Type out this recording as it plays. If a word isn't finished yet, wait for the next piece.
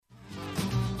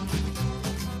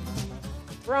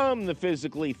From the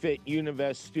Physically Fit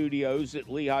Univest studios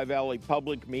at Lehigh Valley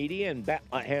Public Media in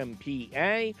Bethlehem,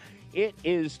 PA, it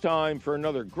is time for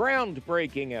another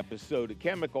groundbreaking episode of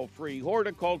chemical-free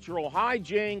horticultural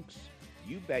hijinks.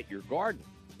 You bet your garden.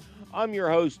 I'm your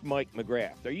host, Mike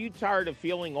McGrath. Are you tired of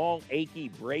feeling all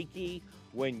achy-breaky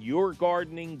when your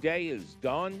gardening day is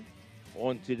done?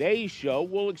 On today's show,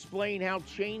 we'll explain how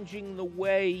changing the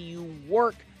way you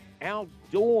work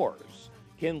outdoors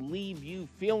can leave you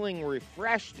feeling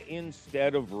refreshed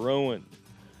instead of ruined.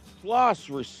 Plus,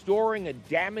 restoring a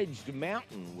damaged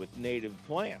mountain with native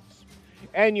plants.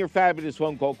 And your fabulous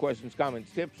phone call questions, comments,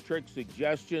 tips, tricks,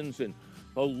 suggestions, and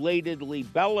belatedly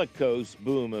bellicose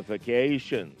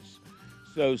boomifications.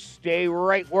 So stay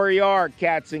right where you are,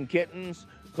 cats and kittens,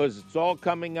 because it's all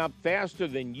coming up faster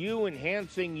than you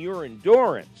enhancing your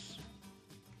endurance.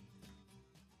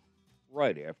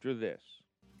 Right after this.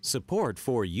 Support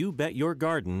for You Bet Your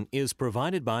Garden is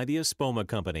provided by the Espoma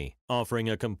Company, offering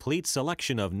a complete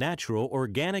selection of natural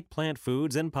organic plant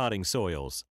foods and potting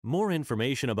soils. More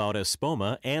information about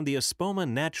Espoma and the Espoma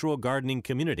Natural Gardening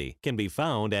Community can be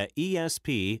found at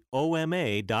espoma.com.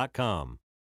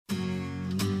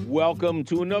 Welcome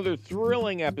to another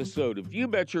thrilling episode of You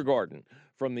Bet Your Garden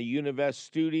from the Univest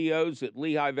studios at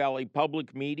Lehigh Valley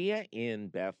Public Media in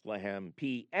Bethlehem,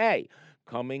 PA.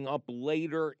 Coming up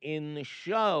later in the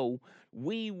show,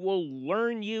 we will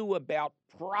learn you about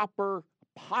proper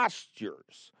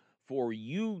postures for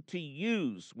you to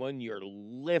use when you're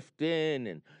lifting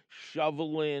and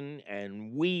shoveling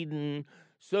and weeding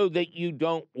so that you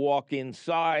don't walk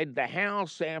inside the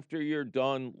house after you're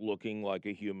done looking like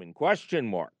a human question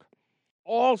mark.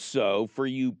 Also, for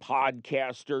you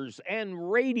podcasters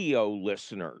and radio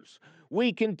listeners,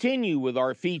 we continue with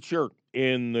our feature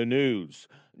In the News,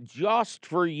 just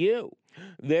for you.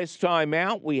 This time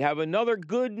out, we have another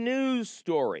good news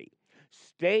story.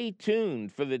 Stay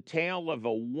tuned for the tale of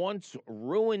a once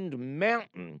ruined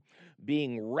mountain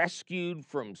being rescued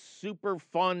from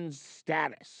Superfund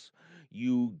status.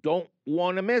 You don't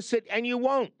want to miss it, and you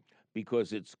won't,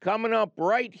 because it's coming up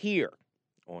right here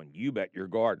on You Bet Your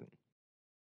Garden.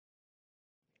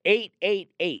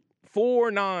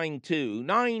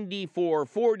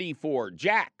 888-492-9444.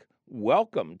 Jack,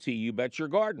 welcome to You Bet Your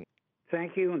Garden.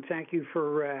 Thank you, and thank you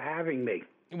for having me.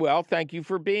 Well, thank you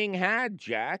for being had,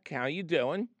 Jack. How you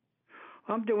doing?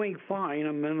 I'm doing fine.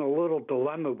 I'm in a little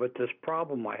dilemma with this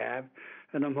problem I have,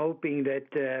 and I'm hoping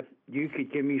that you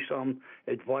could give me some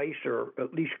advice or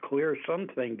at least clear some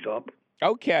things up.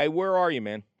 Okay, where are you,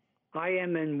 man? I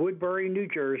am in Woodbury, New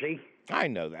Jersey. I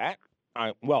know that.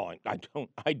 I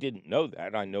didn't know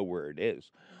that. I know where it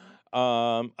is.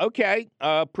 Okay,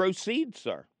 proceed,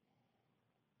 sir.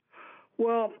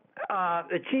 Well,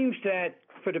 it seems that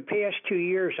for the past 2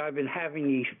 years, I've been having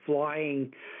these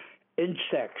flying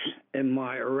insects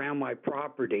around my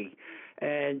property,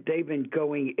 and they've been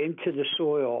going into the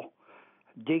soil,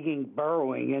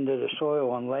 burrowing into the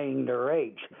soil and laying their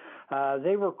eggs.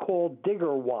 They were called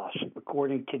digger wasps,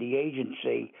 according to the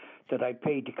agency that I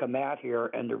paid to come out here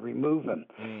and to remove them.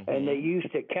 Mm-hmm. And they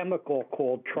used a chemical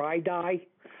called tri-dye.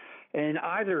 In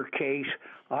either case,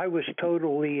 I was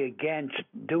totally against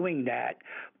doing that.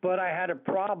 But I had a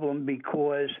problem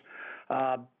because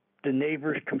the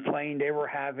neighbors complained they were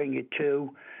having it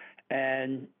too.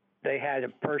 And they had a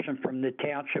person from the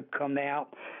township come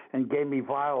out and gave me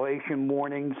violation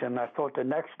warnings. And I thought the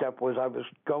next step was I was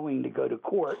going to go to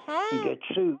court and get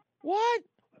sued. What?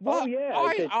 Oh,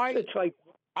 yeah. It's like...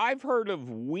 I've heard of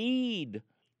weed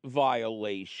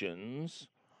violations.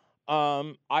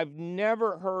 I've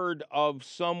never heard of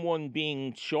someone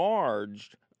being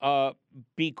charged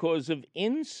because of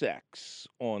insects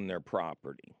on their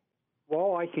property.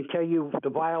 Well, I can tell you the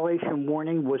violation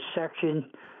warning was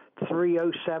section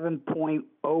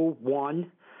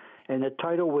 307.01, and the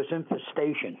title was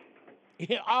infestation.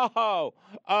 Oh,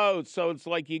 so it's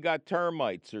like you got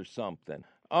termites or something.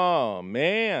 Oh,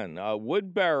 man,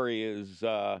 Woodbury is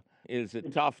a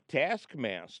tough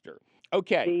taskmaster.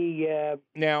 Okay.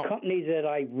 The company that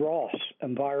Ross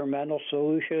Environmental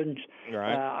Solutions,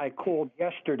 right. I called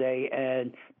yesterday,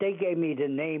 and they gave me the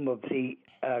name of the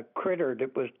critter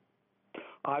that was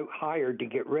I hired to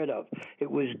get rid of.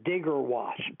 It was digger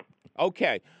wasp.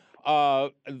 Okay.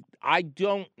 I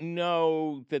don't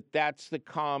know that that's the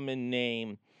common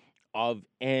name of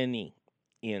any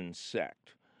insect.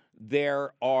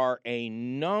 There are a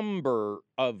number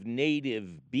of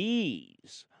native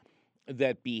bees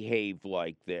that behave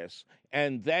like this,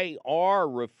 and they are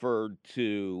referred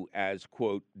to as,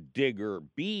 quote, digger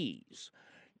bees.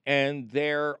 And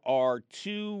there are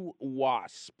two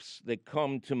wasps that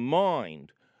come to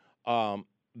mind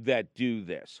that do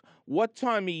this. What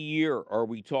time of year are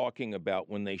we talking about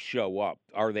when they show up?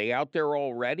 Are they out there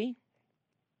already?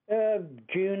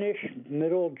 June-ish,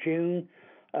 middle June,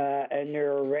 and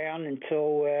they're around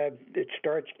until it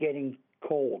starts getting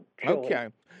cold, chilly. Okay.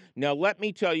 Now, let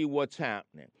me tell you what's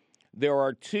happening. There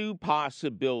are two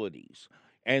possibilities,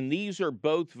 and these are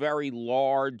both very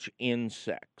large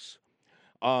insects.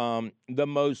 The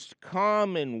most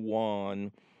common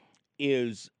one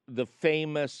is the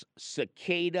famous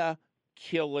cicada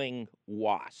killing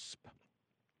wasp.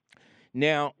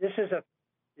 Now, Is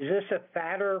this a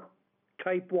fatter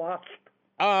type wasp?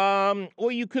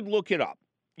 well, you could look it up.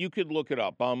 You could look it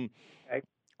up. Okay.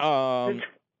 Um, This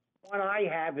one I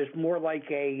have is more like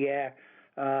a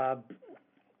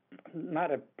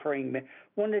not a praying man,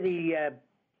 one of the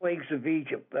plagues of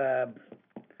Egypt.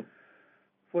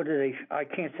 What are they? I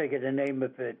can't think of the name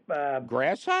of it.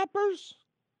 grasshoppers?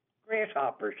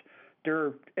 Grasshoppers.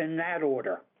 They're in that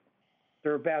order.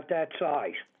 They're about that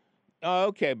size.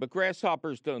 Okay, but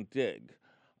grasshoppers don't dig.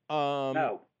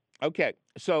 No. Okay,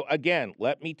 so again,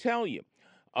 let me tell you,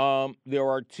 there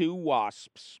are two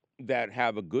wasps that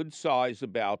have a good size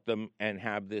about them and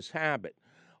have this habit.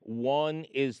 One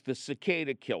is the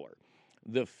cicada killer.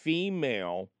 The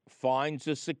female finds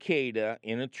a cicada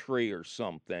in a tree or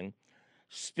something,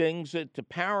 stings it to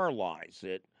paralyze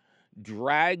it,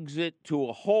 drags it to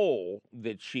a hole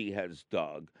that she has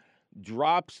dug,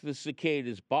 drops the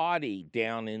cicada's body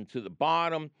down into the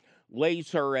bottom,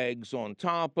 lays her eggs on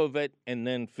top of it, and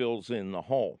then fills in the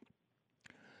hole.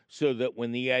 So that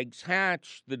when the eggs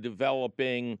hatch, the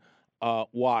developing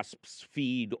wasps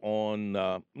feed on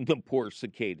the poor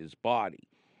cicada's body.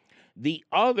 The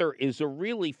other is a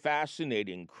really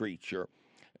fascinating creature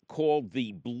called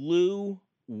the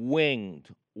blue-winged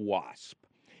wasp.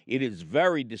 It is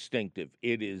very distinctive.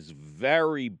 It is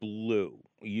very blue.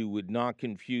 You would not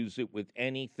confuse it with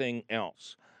anything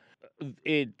else.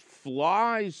 It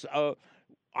flies.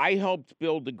 I helped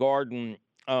build a garden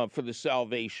for the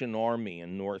Salvation Army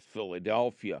in North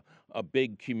Philadelphia, a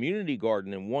big community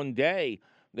garden. And one day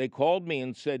they called me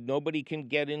and said, "Nobody can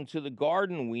get into the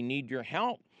garden. We need your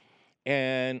help."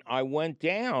 And I went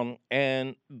down,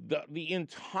 and the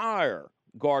entire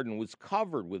garden was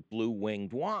covered with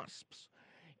blue-winged wasps,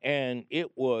 and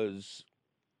it was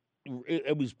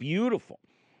beautiful.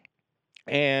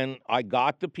 And I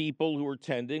got the people who were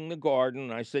tending the garden,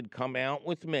 and I said, "Come out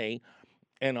with me."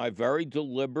 And I very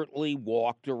deliberately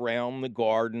walked around the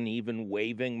garden, even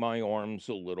waving my arms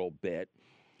a little bit.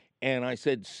 And I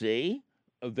said, "See,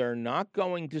 they're not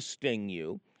going to sting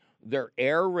you. They're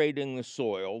aerating the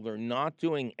soil. They're not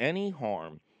doing any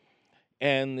harm."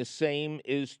 And the same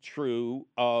is true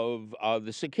of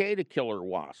the cicada killer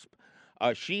wasp.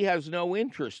 She has no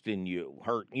interest in you.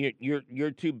 You're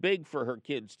too big for her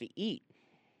kids to eat.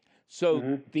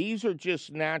 So these are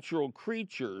just natural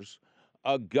creatures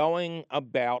going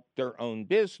about their own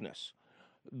business.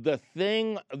 The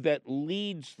thing that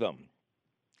leads them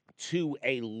to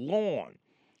a lawn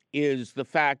is the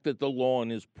fact that the lawn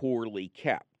is poorly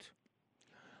kept.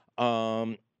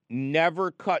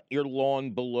 Never cut your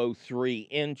lawn below 3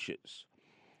 inches.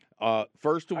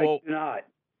 First of all, I do not.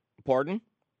 pardon?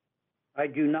 I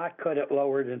do not cut it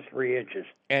lower than 3 inches.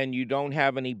 And you don't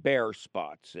have any bare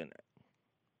spots in it.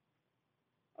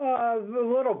 A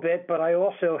little bit, but I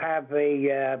also have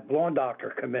a lawn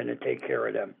doctor come in and take care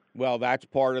of them. Well, that's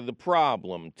part of the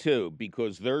problem, too,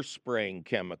 because they're spraying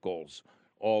chemicals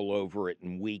all over it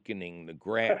and weakening the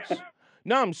grass.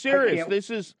 No, I'm serious.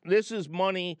 This is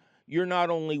money you're not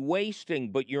only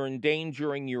wasting, but you're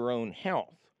endangering your own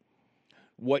health.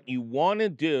 What you want to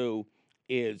do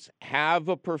is have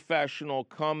a professional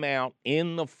come out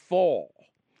in the fall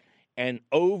and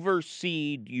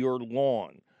overseed your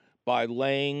lawn by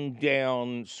laying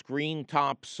down screen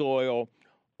topsoil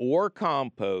or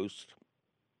compost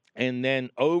and then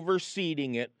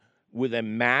overseeding it with a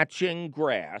matching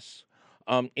grass.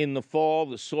 In the fall,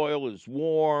 the soil is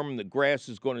warm. The grass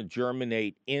is going to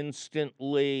germinate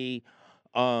instantly.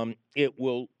 It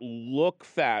will look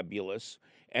fabulous,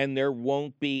 and there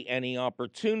won't be any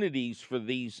opportunities for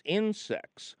these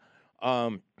insects.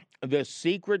 The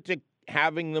secret to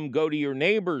having them go to your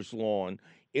neighbor's lawn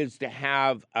is to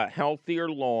have a healthier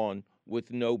lawn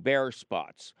with no bare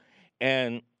spots.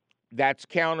 And that's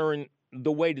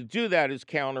the way to do that is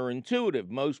counterintuitive.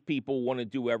 Most people want to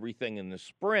do everything in the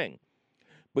spring.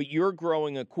 But you're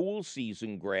growing a cool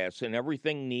season grass, and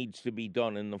everything needs to be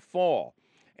done in the fall.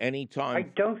 Anytime. I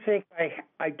don't think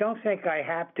I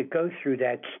have to go through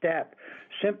that step,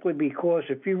 simply because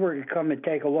if you were to come and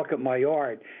take a look at my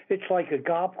yard, it's like a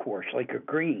golf course, like a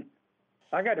green.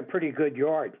 I got a pretty good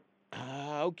yard.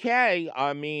 Okay.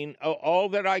 I mean, all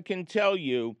that I can tell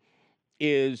you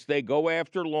is they go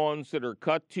after lawns that are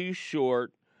cut too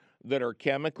short, that are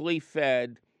chemically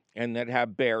fed, and that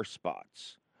have bare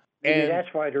spots. Maybe And,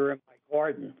 that's why they're in my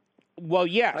garden. well,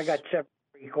 yes. I got 7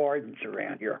 gardens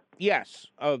around here. Yes,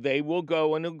 they will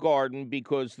go in a garden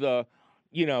because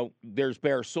there's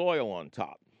bare soil on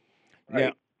top. Right.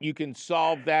 Now, you can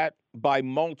solve that by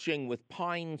mulching with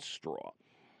pine straw,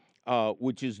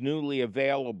 which is newly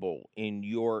available in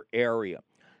your area.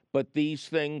 But these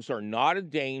things are not a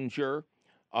danger.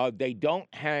 They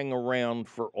don't hang around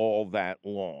for all that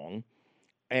long.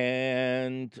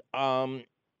 And,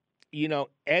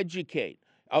 educate.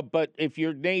 But if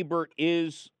your neighbor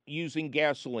is using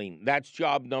gasoline, that's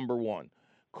job number one.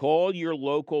 Call your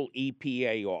local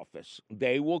EPA office.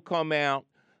 They will come out.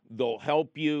 They'll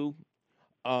help you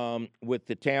with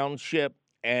the township,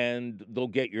 and they'll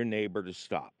get your neighbor to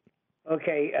stop.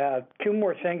 Okay, 2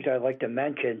 more things I'd like to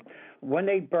mention. When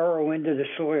they burrow into the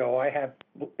soil,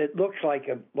 it looks like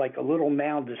a little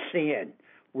mound of sand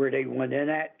where they went in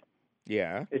at.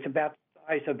 Yeah. It's about the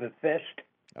size of a fist.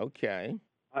 Okay.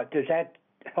 Does that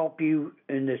help you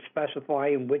in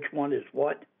specifying which one is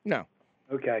what? No.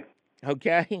 Okay.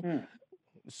 Okay.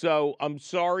 So I'm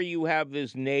sorry you have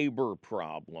this neighbor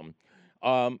problem.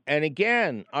 And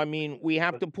again, I mean, we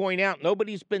have to point out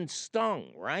nobody's been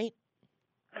stung, right?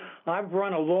 I've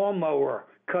run a lawnmower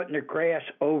cutting the grass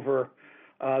over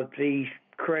these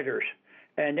critters,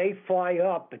 and they fly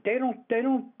up, but they don't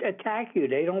attack you.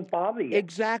 They don't bother you.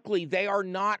 Exactly. They are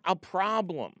not a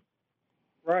problem.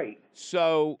 Right.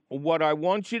 So what I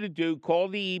want you to do, call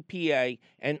the EPA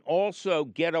and also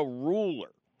get a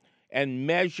ruler and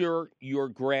measure your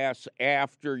grass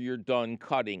after you're done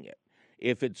cutting it.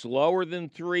 If it's lower than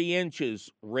 3 inches,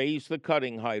 raise the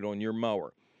cutting height on your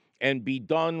mower. And be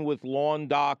done with lawn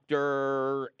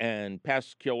doctor and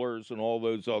pest killers and all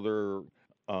those other,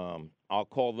 I'll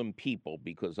call them people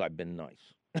because I've been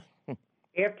nice.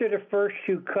 After the first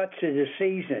 2 cuts of the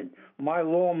season, my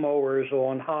lawnmower is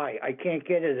on high. I can't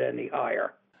get it any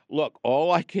higher. Look,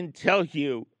 all I can tell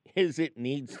you is it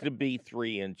needs to be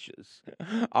 3 inches.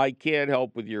 I can't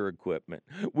help with your equipment.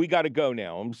 We got to go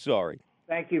now. I'm sorry.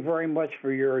 Thank you very much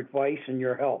for your advice and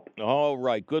your help. All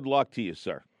right. Good luck to you,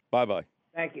 sir. Bye-bye.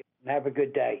 Thank you. Have a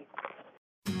good day.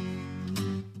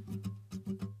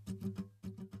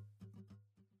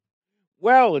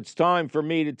 Well, it's time for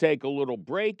me to take a little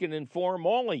break and inform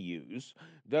all of yous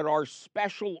that our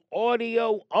special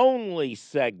audio-only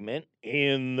segment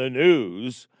in the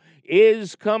news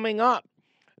is coming up.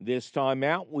 This time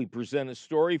out, we present a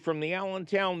story from the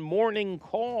Allentown Morning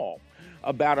Call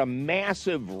about a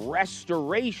massive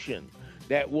restoration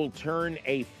that will turn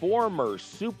a former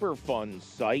Superfund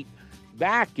site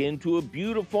back into a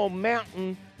beautiful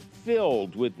mountain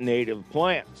filled with native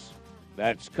plants.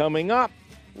 That's coming up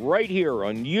right here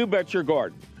on You Bet Your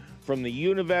Garden from the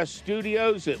Univest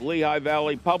Studios at Lehigh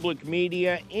Valley Public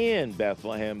Media in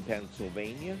Bethlehem,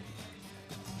 Pennsylvania.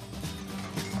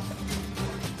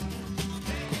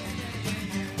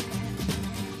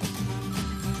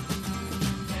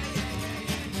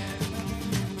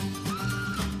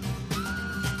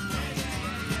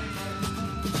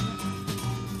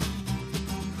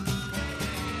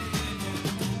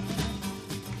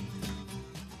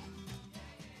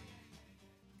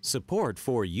 Support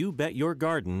for You Bet Your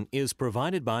Garden is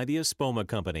provided by the Espoma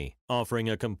Company, offering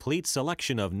a complete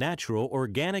selection of natural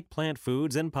organic plant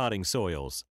foods and potting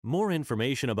soils. More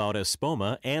information about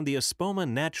Espoma and the Espoma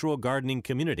Natural Gardening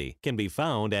Community can be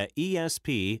found at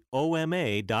espoma.com.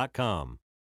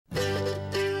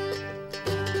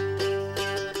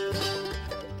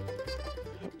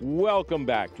 Welcome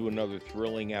back to another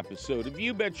thrilling episode of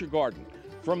You Bet Your Garden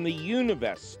from the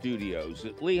Univest Studios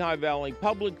at Lehigh Valley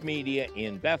Public Media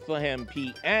in Bethlehem,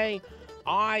 PA.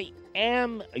 I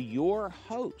am your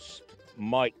host,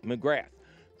 Mike McGrath.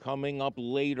 Coming up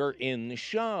later in the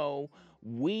show,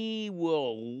 we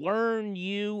will learn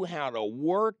you how to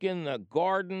work in the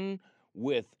garden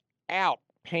without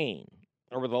pain,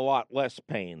 or with a lot less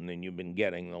pain than you've been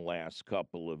getting the last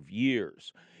couple of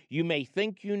years. You may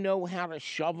think you know how to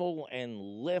shovel and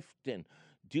lift and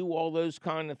do all those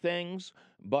kind of things,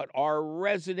 but our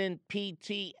resident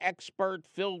PT expert,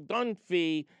 Phil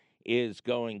Dunphy, is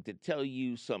going to tell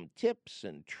you some tips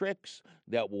and tricks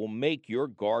that will make your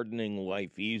gardening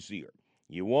life easier.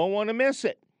 You won't want to miss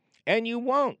it, and you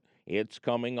won't. It's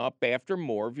coming up after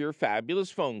more of your fabulous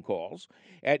phone calls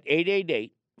at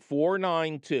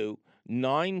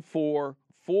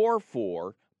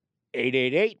 888-492-9444,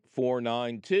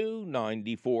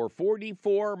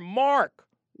 888-492-9444. Mark,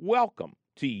 welcome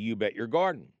to You Bet Your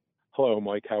Garden. Hello,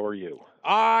 Mike. How are you?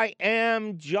 I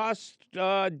am just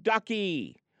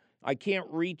Ducky. I can't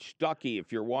reach Ducky.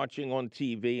 If you're watching on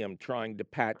TV, I'm trying to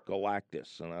pat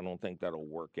Galactus, and I don't think that'll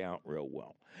work out real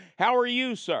well. How are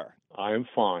you, sir? I am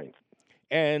fine.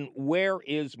 And where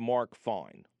is Mark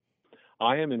Fine?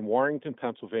 I am in Warrington,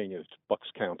 Pennsylvania. It's Bucks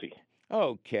County.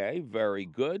 Okay, very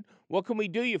good. What can we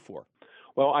do you for?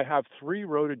 Well, I have 3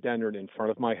 rhododendron in front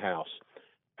of my house,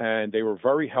 and they were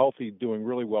very healthy, doing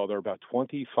really well. They're about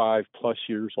 25 plus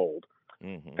years old.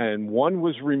 Mm-hmm. And one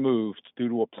was removed due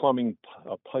to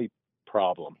a pipe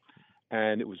problem,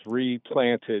 and it was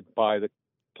replanted by the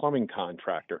plumbing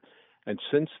contractor. And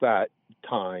since that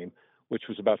time, which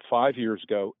was about 5 years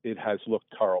ago, it has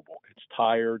looked terrible. It's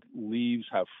tired, leaves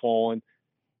have fallen.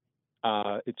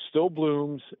 It still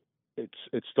blooms.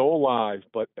 It's still alive,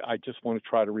 but I just want to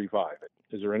try to revive it.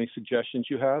 Is there any suggestions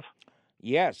you have?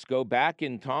 Yes, go back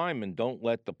in time and don't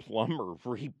let the plumber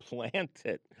replant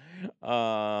it.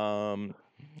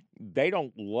 They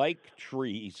don't like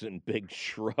trees and big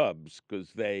shrubs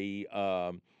because they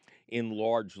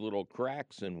enlarge little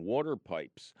cracks in water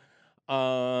pipes.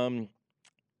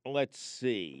 Let's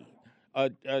see.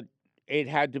 It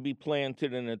had to be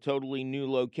planted in a totally new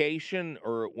location,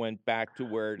 or it went back to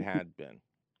where it had been?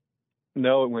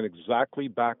 No, it went exactly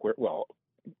back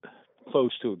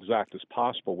close to exact as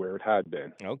possible where it had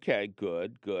been. Okay,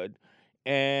 good.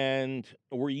 And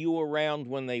were you around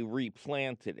when they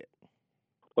replanted it?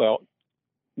 Well,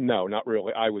 no, not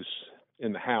really. I was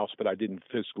in the house, but I didn't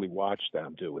physically watch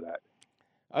them do that.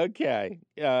 Okay.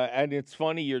 And it's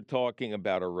funny you're talking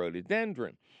about a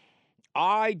rhododendron.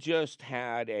 I just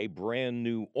had a brand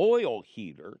new oil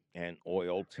heater and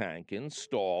oil tank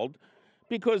installed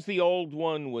because the old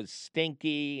one was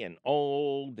stinky and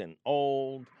old,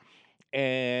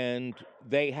 and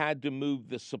they had to move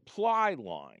the supply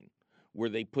line where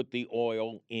they put the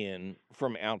oil in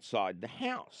from outside the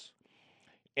house.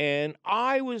 And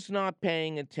I was not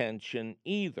paying attention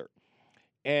either.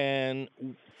 And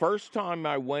first time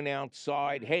I went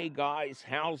outside, hey guys,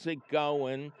 how's it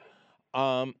going?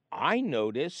 I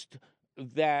noticed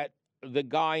that the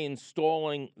guy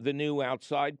installing the new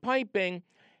outside piping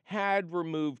had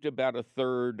removed about a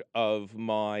third of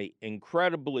my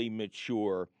incredibly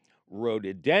mature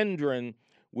rhododendron,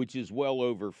 which is well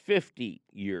over 50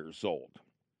 years old.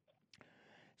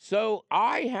 So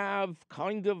I have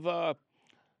kind of a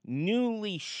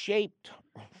newly shaped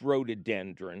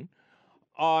rhododendron.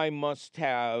 I must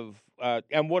have,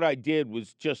 and what I did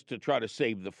was just to try to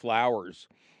save the flowers.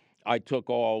 I took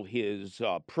all his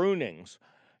prunings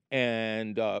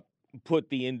and put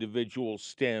the individual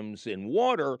stems in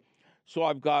water. So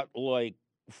I've got like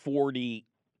 40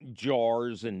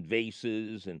 jars and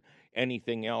vases and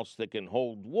anything else that can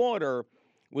hold water,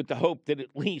 with the hope that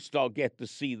at least I'll get to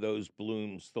see those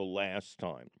blooms the last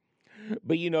time.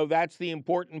 But that's the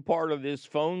important part of this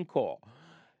phone call.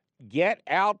 Get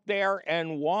out there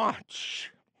and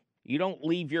watch. You don't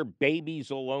leave your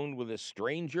babies alone with a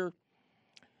stranger.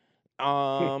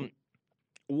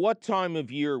 What time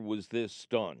of year was this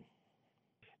done?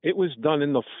 It was done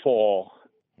in the fall,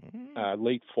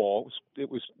 late fall. It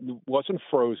wasn't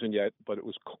frozen yet, but it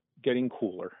was getting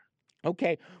cooler.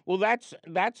 Okay, well that's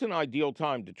an ideal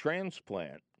time to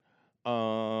transplant.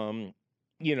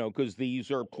 Because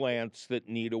these are plants that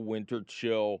need a winter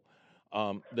chill.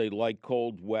 They like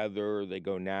cold weather. They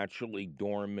go naturally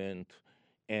dormant,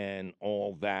 and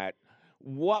all that.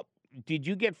 What did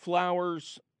you get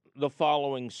flowers the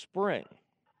following spring?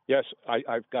 Yes,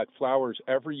 I've got flowers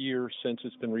every year since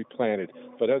it's been replanted.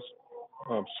 But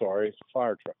I'm sorry, it's a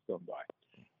fire truck going by.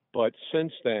 But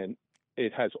since then,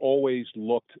 it has always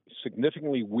looked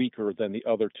significantly weaker than the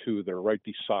other 2 that are right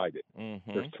beside it.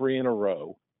 Mm-hmm. There's 3 in a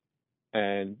row,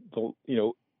 and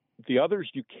the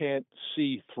others you can't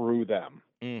see through them.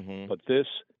 Mm-hmm. But this,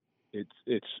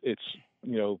 it's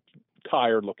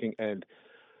tired looking, and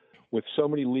with so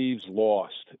many leaves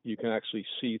lost, you can actually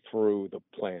see through the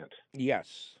plant.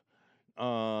 Yes.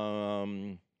 Have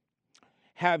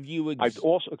you?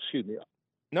 Excuse me.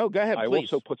 No, go ahead, I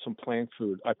please. also put some plant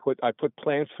food. I put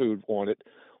plant food on it,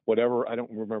 whatever. I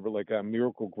don't remember, like a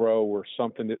Miracle Grow or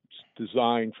something that's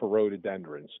designed for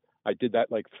rhododendrons. I did that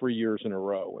like 3 years in a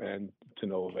row, and to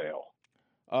no avail.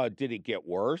 Did it get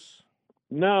worse?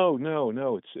 No.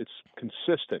 It's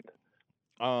consistent.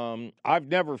 I've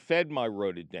never fed my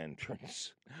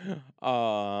rhododendrons.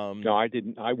 No, I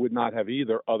didn't. I would not have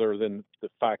either, other than the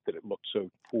fact that it looked so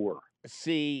poor.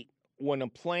 See, when a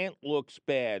plant looks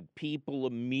bad, people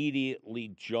immediately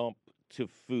jump to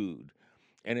food,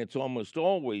 and it's almost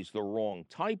always the wrong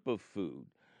type of food.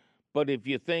 But if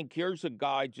you think, here's a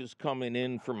guy just coming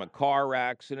in from a car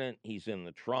accident, he's in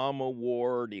the trauma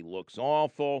ward, he looks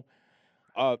awful,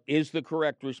 is the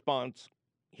correct response.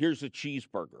 Here's a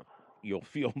cheeseburger. You'll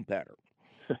feel better.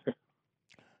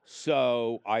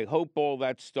 So I hope all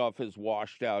that stuff is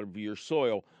washed out of your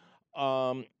soil.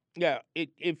 Yeah,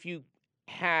 if you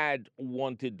had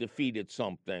wanted to feed it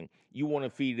something, you want to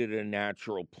feed it a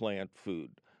natural plant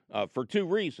food for two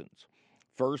reasons.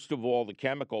 First of all, the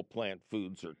chemical plant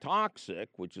foods are toxic,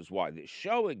 which is why this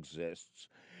show exists.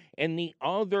 And the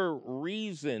other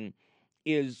reason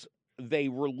is they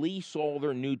release all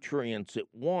their nutrients at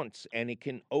once, and it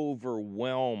can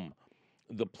overwhelm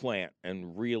the plant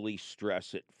and really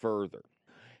stress it further.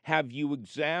 Have you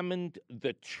examined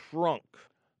the trunk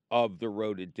of the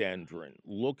rhododendron,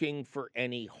 looking for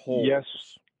any holes? Yes.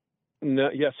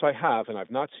 No, yes, I have, and I've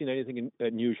not seen anything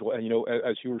unusual. And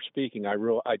as you were speaking, I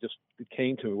just it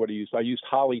came to me what I used. I used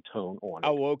holly tone on it.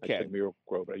 Oh, okay. I said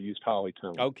Miracle-Gro, but I used holly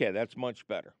tone. Okay, that's much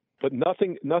better. But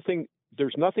nothing.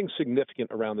 There's nothing significant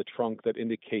around the trunk that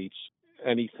indicates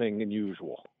anything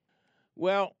unusual.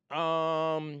 Well,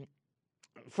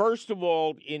 first of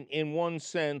all, in one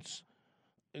sense,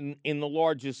 in the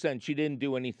largest sense, you didn't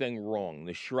do anything wrong.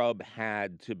 The shrub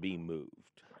had to be moved.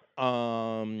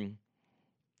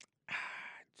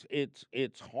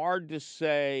 It's hard to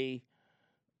say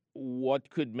what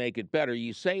could make it better.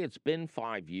 You say it's been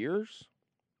 5 years?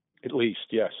 At least,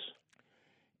 yes.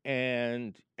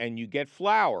 And you get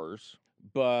flowers,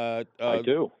 but I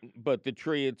do. But the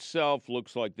tree itself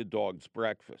looks like the dog's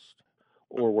breakfast.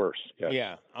 Or worse, yes.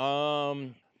 Yeah.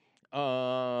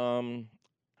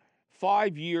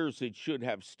 5 years it should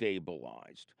have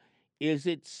stabilized. Is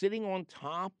it sitting on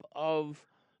top of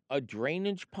a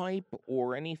drainage pipe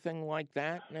or anything like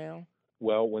that now?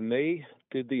 Well, when they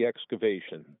did the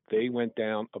excavation, they went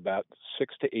down about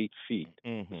 6 to 8 feet.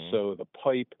 Mm-hmm. So the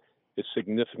pipe is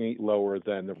significantly lower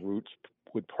than the roots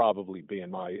would probably be,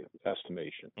 in my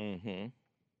estimation. Mm-hmm.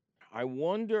 I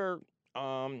wonder,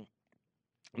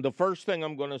 the first thing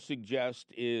I'm going to suggest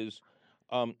is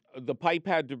the pipe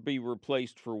had to be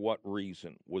replaced for what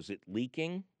reason? Was it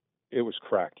leaking? It was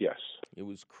cracked, yes. It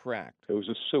was cracked. It was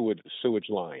a sewage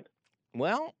line.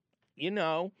 Well,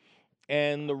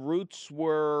 and the roots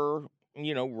were,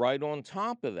 right on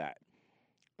top of that.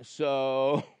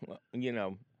 So,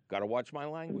 got to watch my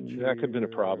language. That could have been a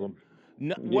problem.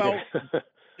 No, well,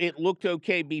 it looked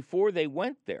okay before they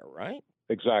went there, right?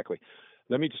 Exactly.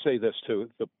 Let me just say this, too.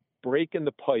 The break in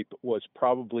the pipe was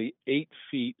probably 8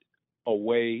 feet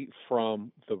away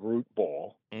from the root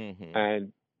ball, mm-hmm.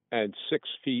 and 6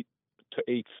 feet to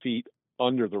 8 feet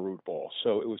under the root ball.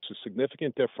 So it was a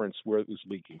significant difference where it was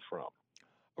leaking from.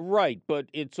 Right, but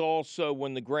it's also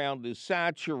when the ground is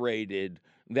saturated,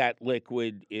 that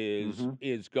liquid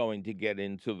is going to get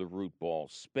into the root ball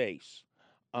space.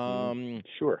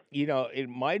 Sure. It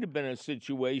might have been a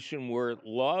situation where it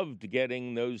loved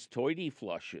getting those toity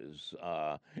flushes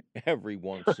every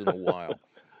once in a while.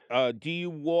 Do you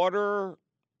water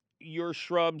your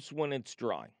shrubs when it's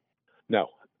dry? No.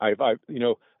 I've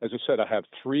as I said, I have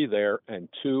 3 there, and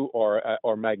 2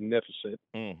 are magnificent,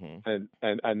 mm-hmm.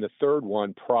 and the third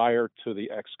one, prior to the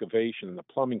excavation and the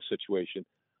plumbing situation,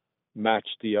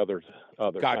 matched the others.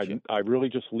 Gotcha. I really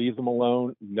just leave them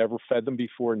alone. Never fed them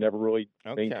before. Never really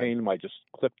maintained them. I just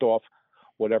clipped off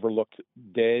whatever looked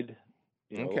dead.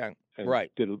 And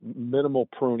right. Did minimal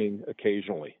pruning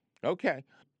occasionally. Okay.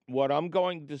 What I'm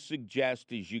going to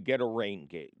suggest is you get a rain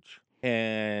gauge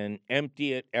and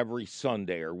empty it every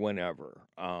Sunday or whenever.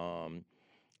 And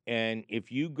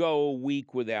if you go a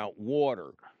week without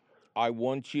water, I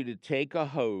want you to take a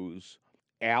hose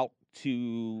out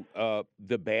to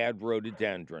the bad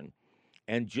rhododendron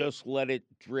and just let it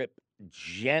drip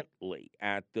gently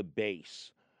at the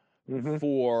base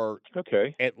for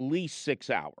at least 6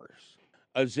 hours.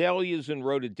 Azaleas and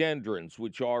rhododendrons,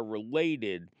 which are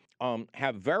related,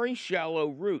 have very shallow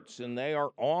roots, and they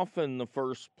are often the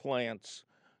first plants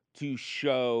to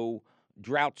show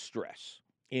drought stress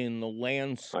in the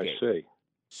landscape. I see.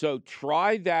 So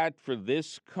try that for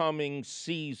this coming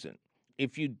season.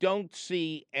 If you don't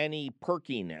see any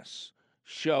perkiness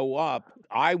show up,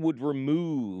 I would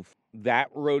remove that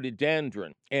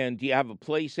rhododendron. And do you have a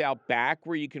place out back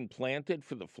where you can plant it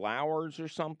for the flowers or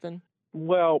something?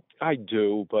 Well, I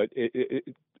do, but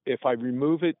if I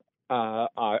remove it,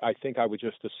 I think I would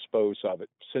just dispose of it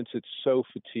since it's so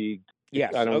fatigued.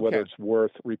 Yes, I don't know whether it's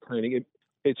worth replanting it.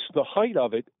 It's the height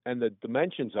of it and the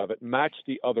dimensions of it match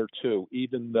the other 2,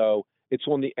 even though it's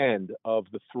on the end of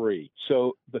the 3.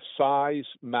 So the size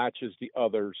matches the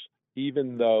others,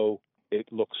 even though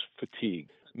it looks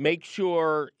fatigued. Make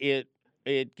sure it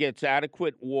gets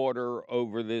adequate water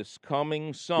over this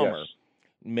coming summer. Yes.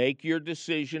 Make your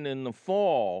decision in the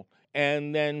fall.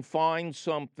 and then find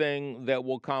something that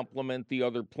will complement the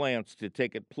other plants to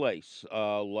take its place,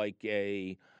 like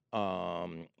a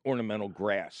ornamental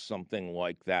grass, something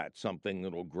like that, something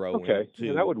that'll grow Okay,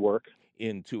 yeah, that would work.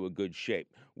 into a good shape.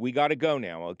 We got to go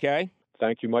now, okay?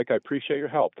 Thank you, Mike. I appreciate your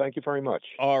help. Thank you very much.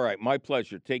 All right, my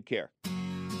pleasure. Take care.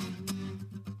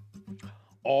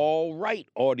 All right,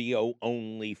 audio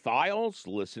only files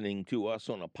listening to us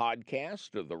on a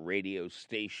podcast or the radio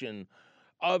station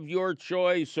of your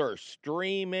choice or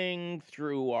streaming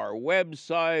through our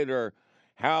website or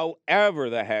however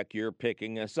the heck you're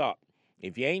picking us up.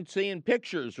 If you ain't seeing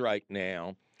pictures right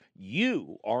now,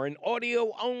 you are an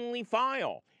audio only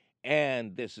file.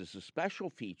 And this is a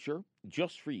special feature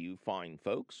just for you fine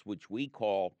folks, which we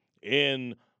call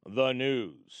In the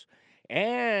News.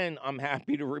 And I'm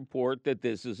happy to report that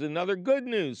this is another good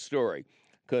news story,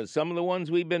 because some of the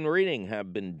ones we've been reading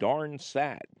have been darn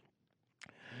sad.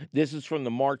 This is from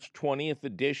the March 20th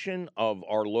edition of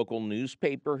our local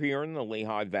newspaper here in the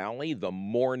Lehigh Valley, the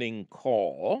Morning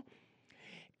Call.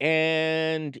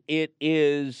 And it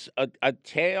is a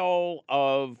tale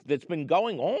that's been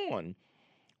going on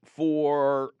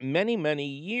for many, many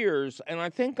years. And I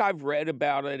think I've read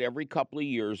about it every couple of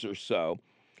years or so.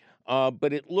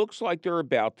 But it looks like they're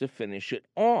about to finish it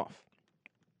off.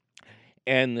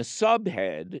 And the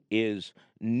subhead is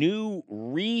New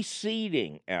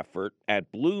Reseeding Effort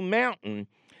at Blue Mountain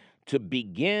to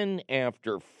begin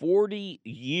after 40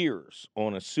 years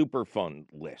on a Superfund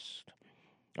list.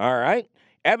 All right.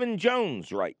 Evan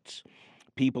Jones writes,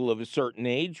 people of a certain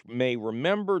age may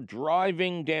remember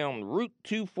driving down Route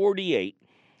 248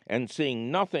 and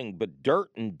seeing nothing but dirt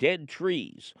and dead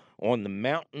trees on the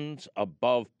mountains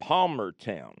above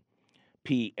Palmerton,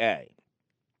 PA.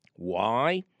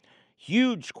 Why?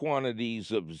 Huge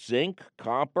quantities of zinc,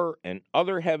 copper, and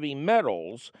other heavy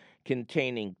metals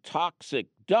containing toxic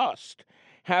dust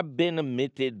have been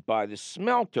emitted by the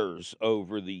smelters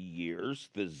over the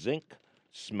years, the zinc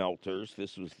smelters.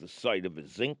 This was the site of a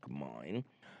zinc mine.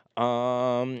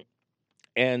 And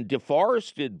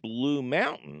deforested Blue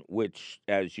Mountain, which,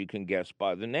 as you can guess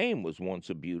by the name, was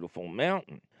once a beautiful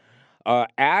mountain.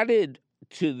 Added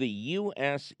to the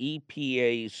U.S.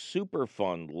 EPA's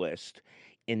Superfund list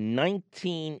in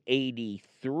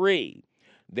 1983,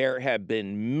 there have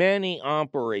been many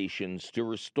operations to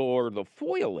restore the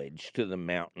foliage to the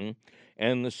mountain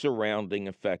and the surrounding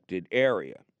affected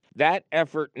area. That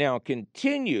effort now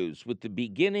continues with the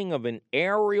beginning of an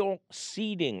aerial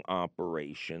seeding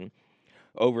operation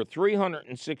over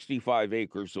 365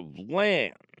 acres of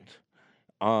land.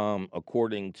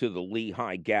 According to the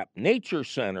Lehigh Gap Nature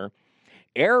Center,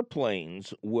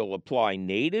 airplanes will apply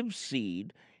native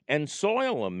seed and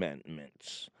soil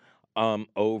amendments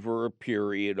over a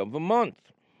period of a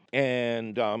month.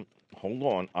 And hold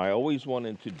on, I always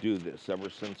wanted to do this ever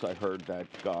since I heard that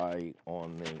guy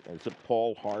on is it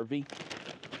Paul Harvey?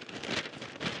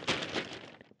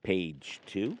 Page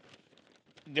 2.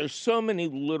 There's so many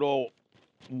little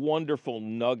wonderful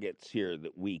nuggets here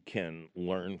that we can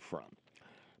learn from.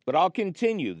 But I'll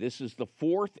continue. This is the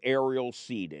fourth aerial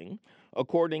seeding,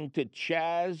 according to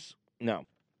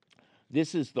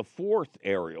This is the fourth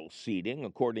aerial seeding,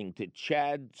 according to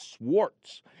Chad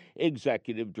Swartz,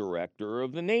 executive director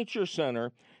of the Nature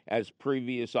Center, as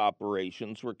previous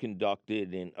operations were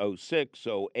conducted in 06,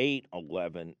 08,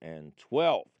 11, and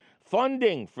 12.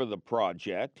 Funding for the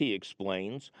project, he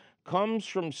explains, comes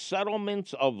from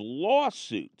settlements of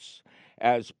lawsuits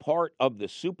as part of the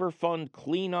Superfund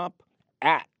Cleanup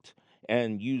Act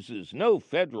and uses no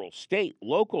federal, state,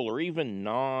 local, or even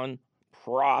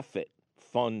non-profit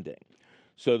funding.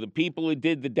 So the people who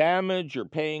did the damage are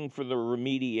paying for the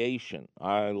remediation.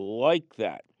 I like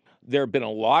that. There have been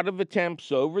a lot of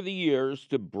attempts over the years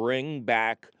to bring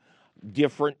back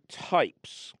different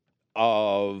types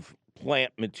of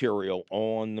plant material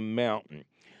on the mountain.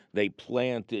 They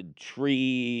planted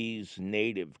trees,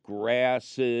 native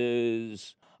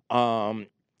grasses,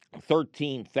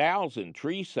 13,000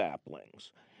 tree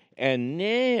saplings. And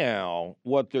now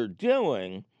what they're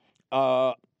doing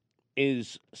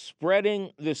is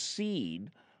spreading the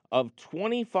seed of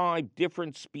 25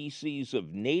 different species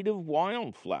of native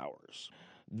wildflowers.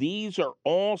 These are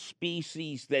all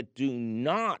species that do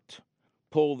not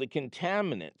pull the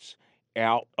contaminants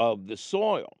out of the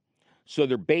soil. So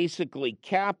they're basically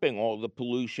capping all the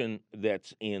pollution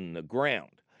that's in the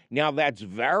ground. Now, that's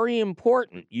very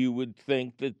important. You would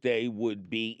think that they would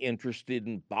be interested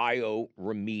in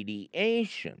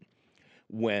bioremediation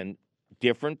when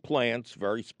different plants,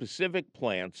 very specific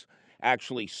plants,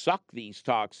 actually suck these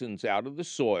toxins out of the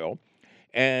soil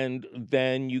And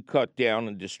then you cut down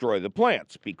and destroy the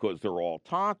plants because they're all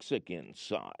toxic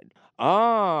inside.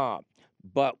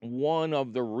 But one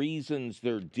of the reasons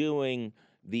they're doing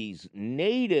these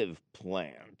native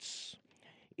plants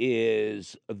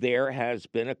is there has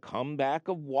been a comeback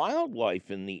of wildlife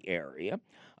in the area,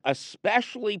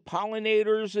 especially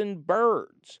pollinators and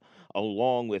birds,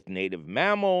 along with native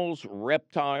mammals,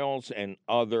 reptiles, and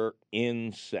other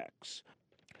insects.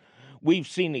 We've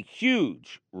seen a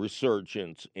huge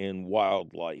resurgence in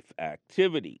wildlife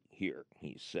activity here,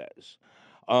 he says.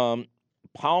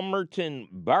 Palmerton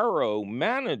Borough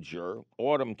manager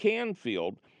Autumn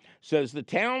Canfield says the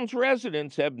town's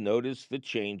residents have noticed the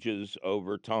changes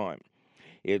over time.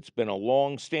 It's been a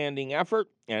long-standing effort,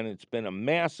 and it's been a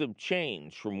massive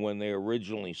change from when they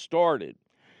originally started.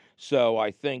 So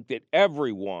I think that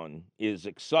everyone is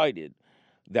excited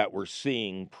that we're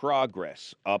seeing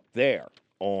progress up there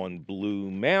on Blue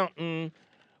Mountain,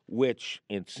 which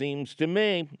it seems to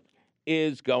me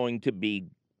is going to be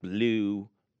blue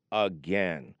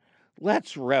again.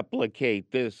 Let's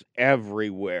replicate this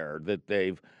everywhere that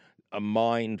they've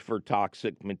mined for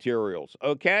toxic materials.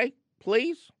 Okay,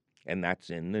 please? And that's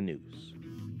in the news.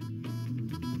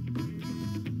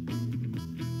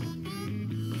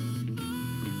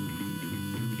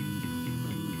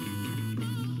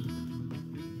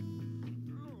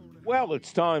 Well,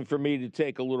 it's time for me to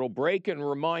take a little break and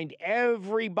remind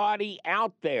everybody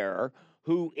out there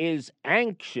who is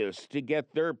anxious to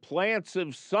get their plants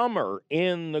of summer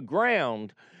in the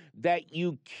ground that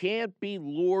you can't be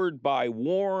lured by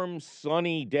warm,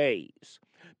 sunny days,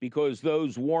 because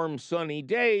those warm, sunny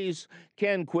days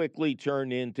can quickly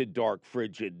turn into dark,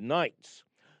 frigid nights.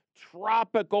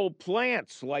 Tropical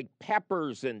plants like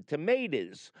peppers and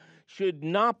tomatoes should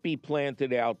not be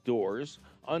planted outdoors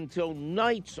until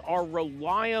nights are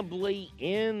reliably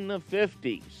in the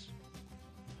 50s.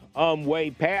 I'm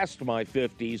way past my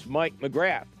 50s, Mike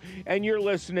McGrath, and you're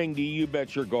listening to You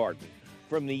Bet Your Garden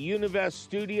from the Univest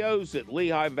Studios at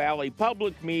Lehigh Valley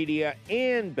Public Media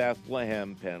in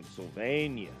Bethlehem,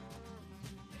 Pennsylvania.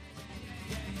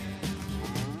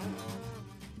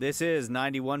 This is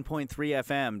 91.3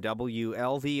 FM,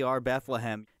 WLVR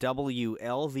Bethlehem, WLVR.org.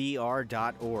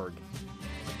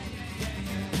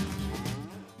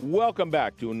 Welcome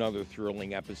back to another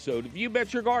thrilling episode of You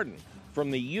Bet Your Garden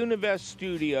from the Univest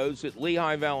Studios at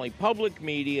Lehigh Valley Public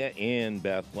Media in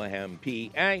Bethlehem,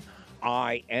 PA.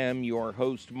 I am your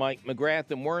host, Mike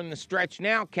McGrath, and we're in the stretch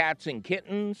now, cats and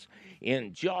kittens.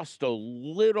 In just a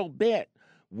little bit,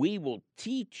 we will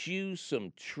teach you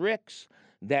some tricks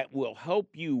that will help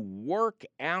you work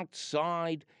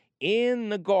outside in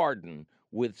the garden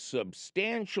with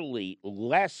substantially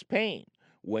less pain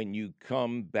when you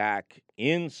come back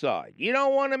inside. You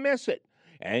don't want to miss it,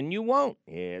 and you won't.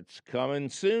 It's coming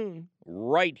soon,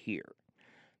 right here.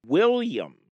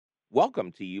 William,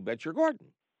 welcome to You Bet Your Garden.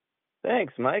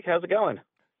 Thanks, Mike. How's it going?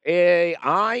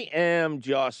 I am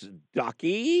just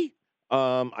ducky.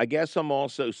 I guess I'm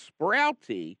also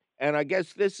sprouty, and I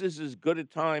guess this is as good a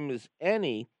time as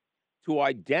any to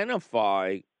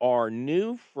identify our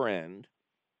new friend,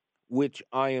 which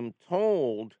I am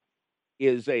told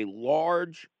is a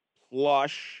large,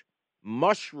 plush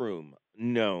mushroom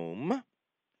gnome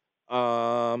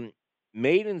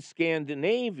made in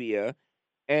Scandinavia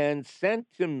and sent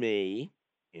to me,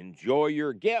 enjoy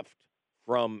your gift,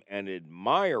 from an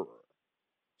admirer.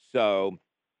 So,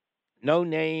 no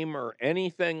name or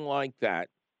anything like that.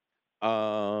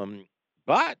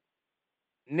 But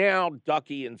now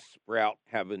Ducky and Sprout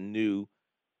have a new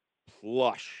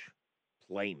plush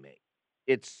playmate.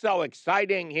 It's so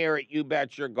exciting here at You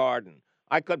Bet Your Garden.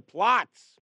 I could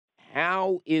plots.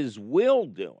 How is Will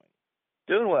doing?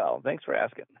 Doing well. Thanks for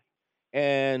asking.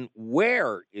 And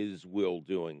where is Will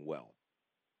doing well?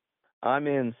 I'm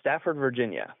in Stafford,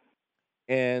 Virginia.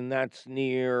 And that's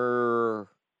near,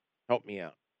 help me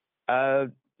out.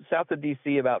 South of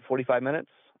D.C., about 45 minutes.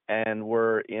 And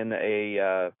we're in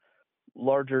a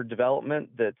larger development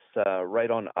that's right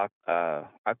on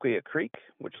Aquia Creek,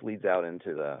 which leads out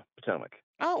into the Potomac.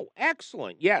 Oh,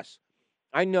 excellent. Yes,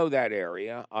 I know that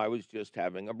area. I was just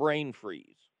having a brain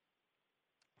freeze.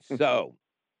 So,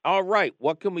 all right,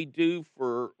 what can we do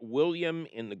for William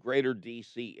in the greater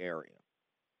D.C. area?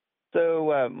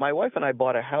 So my wife and I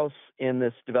bought a house in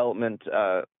this development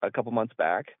a couple months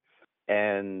back,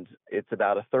 and it's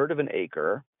about a third of an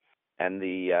acre, and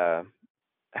the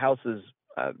house is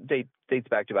dates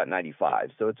back to about 95.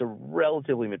 So it's a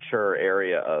relatively mature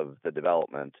area of the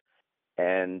development.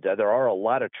 And there are a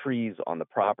lot of trees on the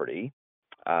property.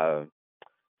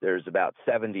 There's about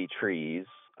 70 trees,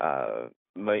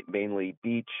 mainly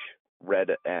beech,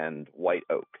 red, and white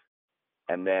oak.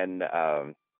 and then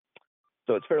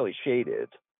so it's fairly shaded,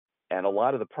 and a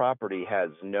lot of the property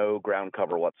has no ground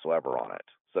cover whatsoever on it.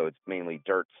 So it's mainly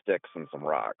dirt, sticks, and some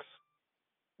rocks.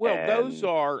 Well, those And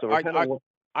are so we're kind of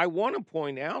I want to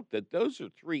point out that those are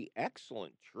three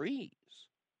excellent trees.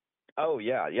 oh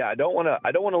yeah, yeah. I don't want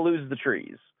to lose the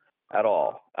trees at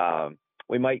all.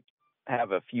 We might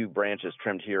have a few branches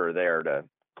trimmed here or there to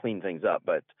clean things up,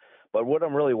 but what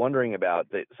I'm really wondering about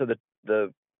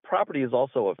the property is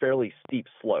also a fairly steep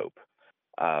slope.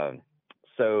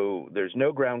 So there's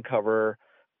no ground cover.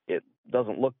 It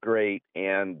doesn't look great,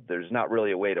 and there's not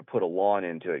really a way to put a lawn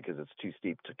into it because it's too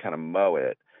steep to kind of mow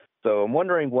it. So I'm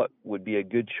wondering what would be a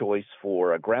good choice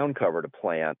for a ground cover to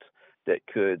plant that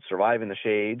could survive in the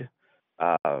shade,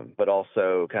 but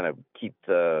also kind of keep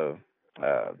the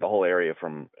whole area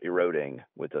from eroding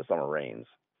with the summer rains.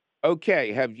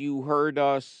 Okay, have you heard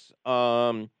us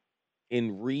in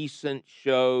recent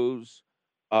shows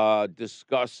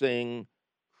discussing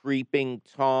creeping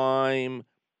thyme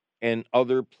and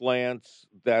other plants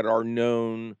that are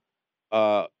known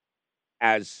as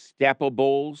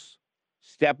steppables?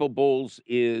 Steppables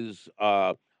is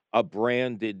a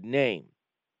branded name,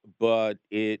 but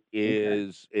Okay. it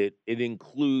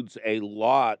includes a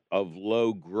lot of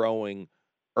low growing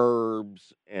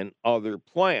herbs and other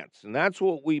plants, and that's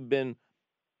what we've been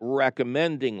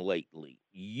recommending lately.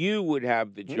 You would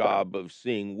have the Okay. job of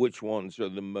seeing which ones are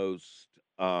the most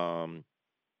um,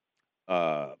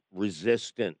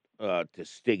 resistant to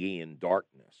Stygian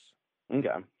darkness. Okay.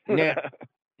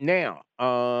 Now,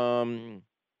 now,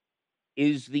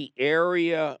 is the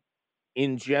area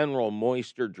in general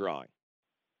moist or dry?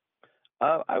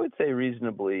 I would say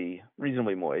reasonably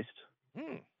moist.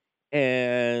 Hmm.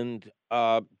 And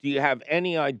do you have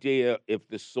any idea if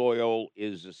the soil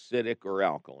is acidic or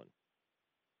alkaline?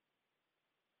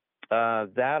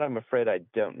 That I'm afraid I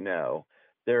don't know.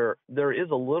 There is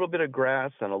a little bit of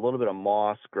grass and a little bit of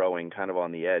moss growing kind of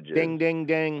on the edges. Ding, ding,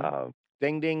 ding. Uh,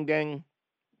 Ding, ding, ding.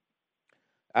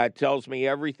 Tells me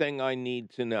everything I need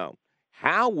to know.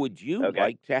 How would you okay.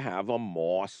 like to have a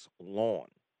moss lawn?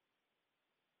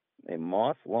 A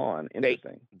moss lawn. They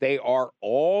Interesting. they are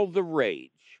all the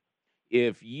rage.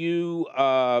 If you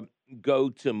go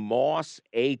to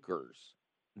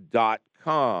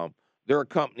mossacres.com, they're a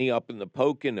company up in the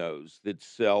Poconos that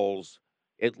sells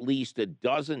at least a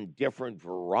dozen different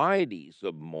varieties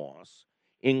of moss,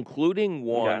 including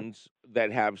Okay. ones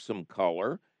that have some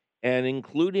color and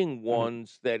including Mhm.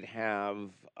 ones that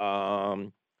have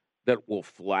that will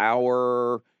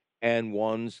flower and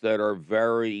ones that are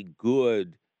very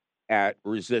good at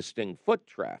resisting foot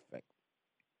traffic.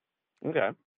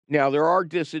 Okay. Now, there are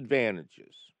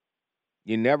disadvantages.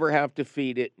 You never have to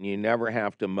feed it and you never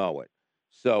have to mow it.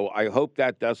 So I hope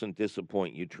that doesn't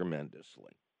disappoint you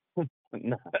tremendously.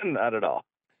 Not at all.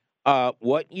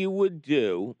 What you would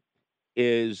do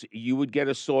is you would get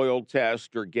a soil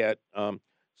test or get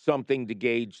something to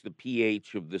gauge the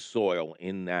pH of the soil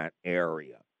in that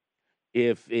area.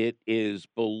 If it is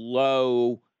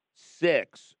below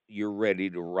 6, you're ready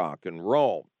to rock and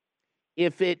roll.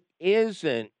 If it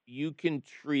isn't, you can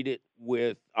treat it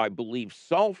with, I believe,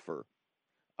 sulfur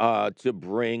to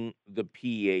bring the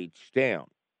pH down.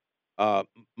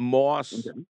 Moss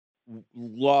Okay.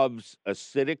 loves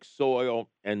acidic soil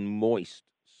and moist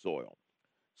soil.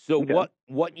 So Okay.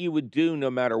 what you would do, no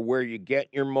matter where you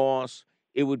get your moss,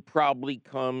 it would probably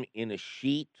come in a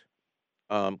sheet,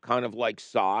 kind of like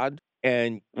sod,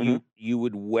 and Hmm. you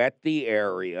would wet the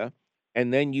area,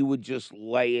 and then you would just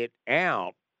lay it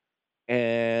out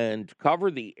and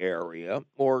cover the area,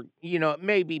 or it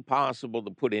may be possible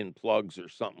to put in plugs or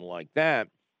something like that.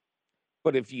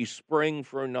 But if you spring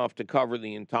for enough to cover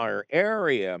the entire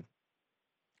area,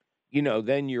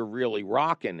 then you're really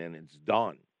rocking and it's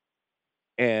done.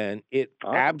 And it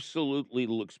Awesome. absolutely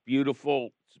looks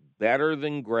beautiful. It's better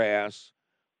than grass.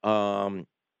 Um,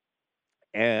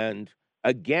 and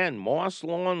again, moss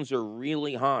lawns are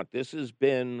really hot. This has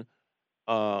been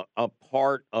a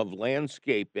part of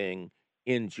landscaping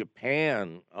in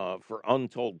Japan for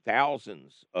untold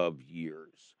thousands of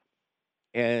years.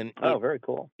 And Oh, very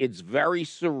cool. it's very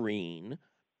serene.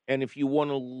 And if you want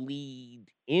to lean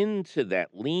into that,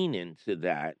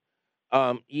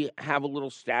 you have a little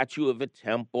statue of a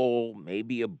temple,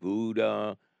 maybe a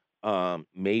Buddha,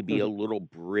 maybe a little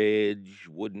bridge,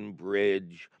 wooden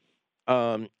bridge.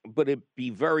 But it'd be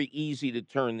very easy to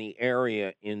turn the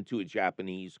area into a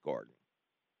Japanese garden.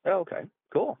 Okay.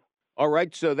 Cool. All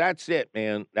right, so that's it,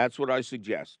 man. That's what I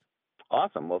suggest.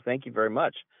 Awesome. Well, thank you very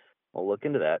much. We'll look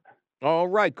into that. All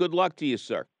right, good luck to you,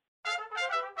 sir.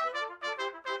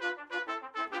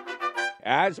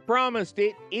 As promised,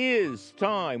 it is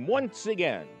time once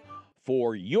again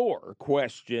for your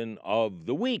question of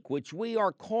the week, which we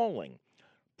are calling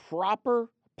Proper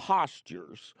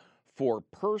Postures for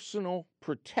Personal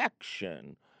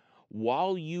Protection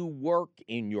While You Work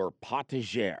in Your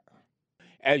Potager.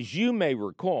 As you may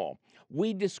recall,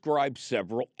 we described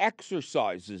several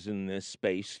exercises in this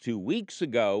space 2 weeks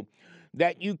ago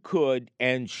that you could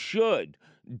and should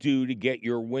do to get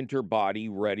your winter body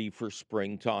ready for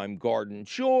springtime garden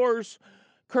chores,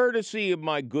 courtesy of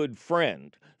my good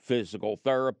friend, physical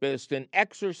therapist, and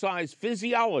exercise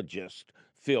physiologist,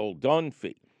 Phil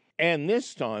Dunphy. And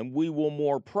this time, we will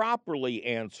more properly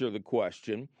answer the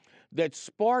question that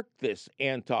sparked this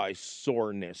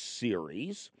anti-soreness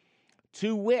series,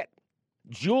 to wit.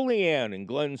 Julianne in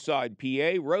Glenside,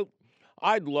 PA wrote,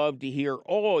 I'd love to hear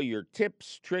all your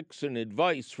tips, tricks, and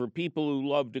advice for people who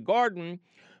love to garden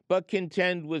but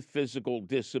contend with physical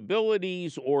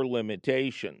disabilities or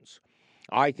limitations.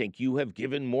 I think you have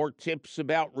given more tips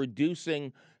about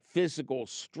reducing physical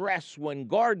stress when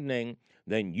gardening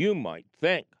than you might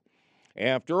think.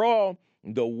 After all,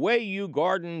 the way you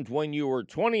gardened when you were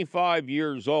 25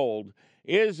 years old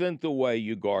isn't the way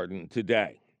you garden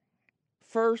today.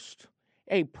 First,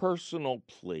 a personal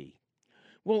plea.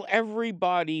 Will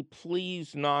everybody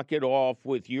please knock it off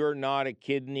with "you're not a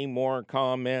kid anymore"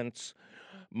 comments?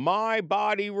 My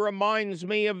body reminds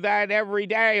me of that every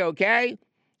day, okay?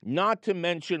 Not to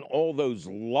mention all those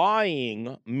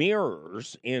lying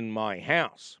mirrors in my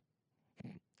house.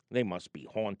 They must be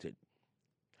haunted.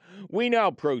 We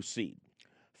now proceed.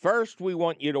 First, we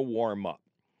want you to warm up.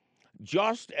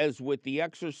 Just as with the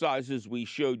exercises we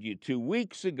showed you 2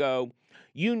 weeks ago,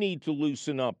 you need to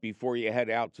loosen up before you head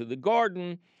out to the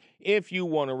garden if you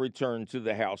want to return to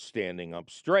the house standing up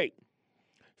straight.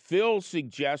 Phil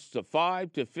suggests a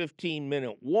 5 to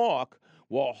 15-minute walk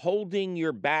while holding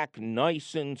your back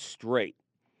nice and straight,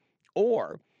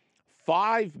 or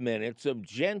 5 minutes of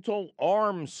gentle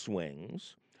arm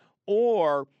swings,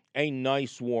 or a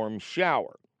nice warm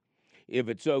shower. If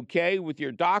it's okay with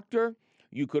your doctor,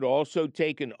 you could also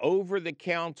take an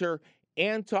over-the-counter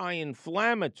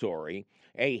anti-inflammatory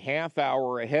a half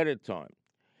hour ahead of time.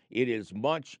 It is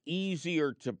much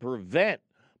easier to prevent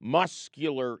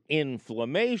muscular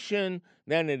inflammation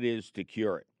than it is to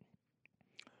cure it.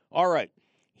 All right,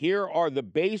 here are the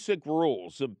basic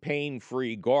rules of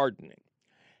pain-free gardening.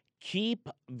 Keep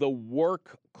the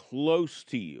work close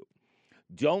to you.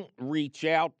 Don't reach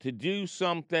out to do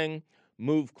something.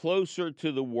 Move closer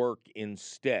to the work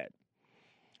instead.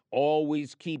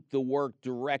 Always keep the work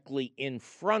directly in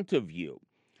front of you.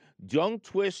 Don't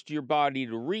twist your body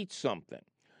to reach something.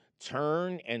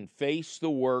 Turn and face the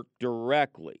work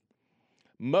directly.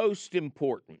 Most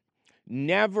important,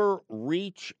 never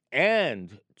reach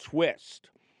and twist.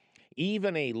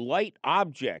 Even a light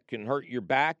object can hurt your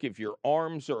back if your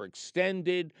arms are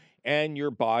extended and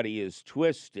your body is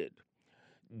twisted.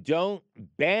 Don't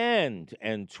bend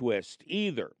and twist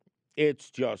either. It's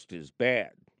just as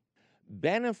bad.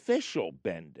 Beneficial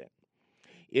bending.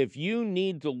 If you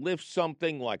need to lift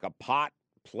something like a pot,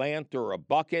 plant, or a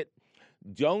bucket,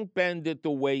 don't bend at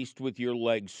the waist with your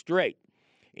legs straight.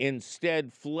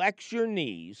 Instead, flex your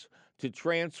knees to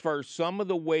transfer some of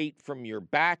the weight from your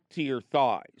back to your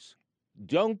thighs.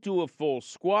 Don't do a full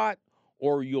squat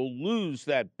or you'll lose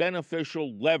that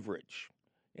beneficial leverage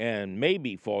and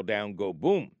maybe fall down, go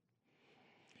boom.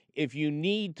 If you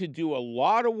need to do a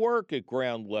lot of work at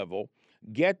ground level,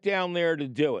 get down there to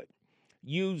do it.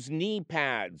 Use knee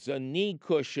pads, a knee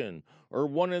cushion, or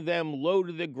one of them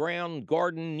low-to-the-ground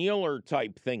garden kneeler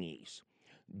type thingies.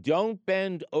 Don't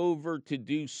bend over to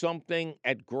do something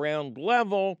at ground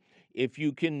level if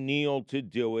you can kneel to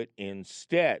do it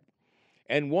instead.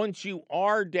 And once you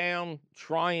are down,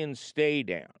 try and stay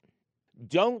down.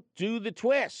 Don't do the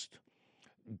twist.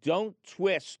 Don't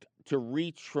twist to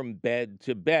reach from bed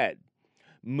to bed.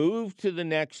 Move to the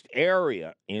next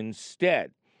area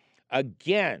instead.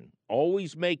 Again,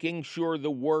 always making sure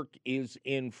the work is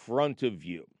in front of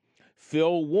you.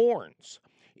 Phil warns,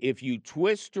 if you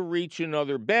twist to reach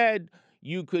another bed,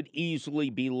 you could easily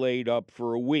be laid up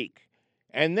for a week.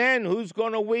 And then who's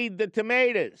going to weed the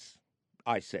tomatoes?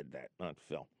 I said that, not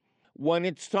Phil. When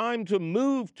it's time to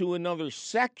move to another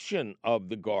section of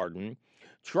the garden,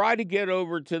 try to get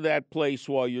over to that place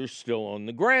while you're still on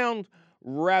the ground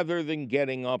rather than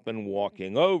getting up and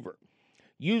walking over.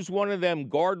 Use one of them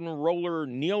garden roller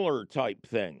kneeler type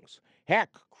things.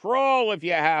 Heck, crawl if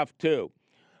you have to.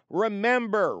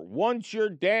 Remember, once you're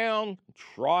down,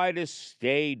 try to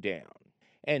stay down.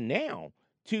 And now,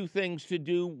 2 things to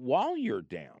do while you're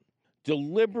down.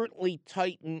 Deliberately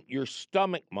tighten your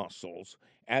stomach muscles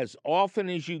as often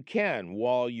as you can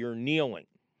while you're kneeling.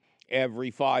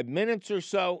 Every 5 minutes or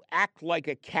so, act like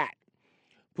a cat.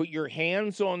 Put your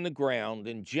hands on the ground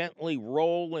and gently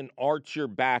roll and arch your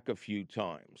back a few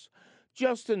times.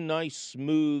 Just a nice,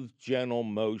 smooth, gentle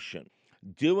motion.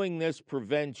 Doing this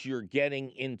prevents your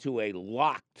getting into a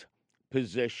locked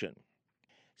position.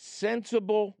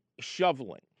 Sensible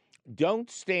shoveling.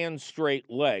 Don't stand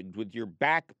straight-legged with your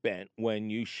back bent when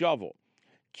you shovel.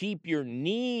 Keep your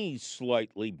knees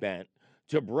slightly bent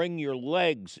to bring your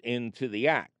legs into the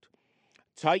act.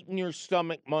 Tighten your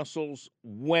stomach muscles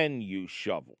when you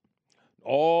shovel.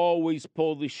 Always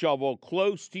pull the shovel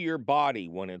close to your body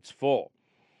when it's full.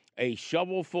 A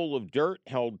shovel full of dirt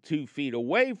held 2 feet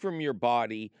away from your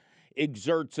body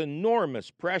exerts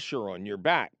enormous pressure on your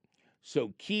back,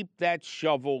 so keep that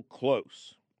shovel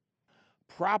close.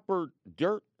 Proper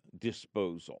dirt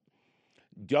disposal.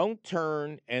 Don't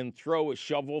turn and throw a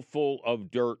shovel full of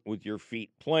dirt with your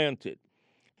feet planted.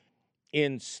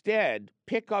 Instead,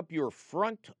 pick up your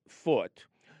front foot,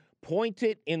 point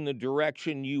it in the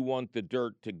direction you want the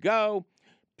dirt to go,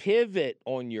 pivot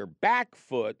on your back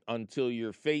foot until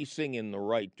you're facing in the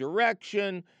right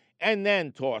direction, and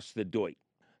then toss the dirt.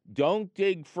 Don't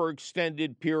dig for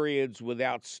extended periods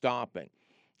without stopping.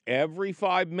 Every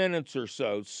 5 minutes or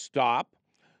so, stop,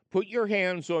 put your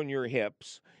hands on your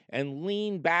hips, and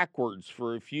lean backwards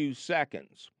for a few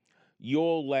seconds.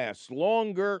 You'll last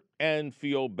longer and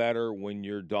feel better when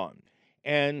you're done.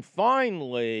 And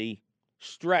finally,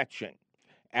 stretching.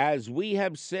 As we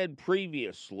have said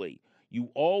previously,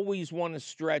 you always want to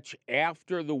stretch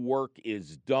after the work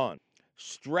is done.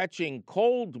 Stretching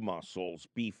cold muscles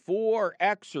before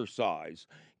exercise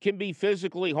can be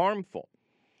physically harmful.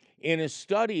 In a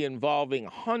study involving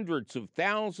hundreds of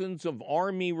thousands of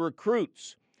Army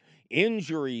recruits,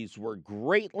 injuries were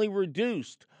greatly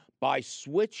reduced by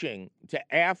switching to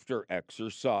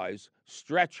after-exercise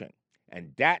stretching.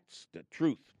 And that's the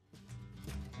truth.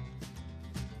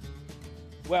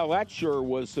 Well, that sure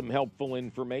was some helpful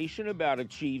information about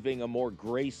achieving a more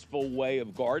graceful way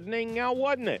of gardening, now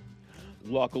wasn't it?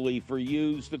 Luckily for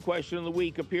you, the question of the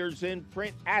week appears in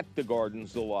print at the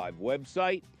Gardens Alive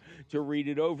website. To read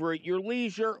it over at your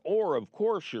leisure, or of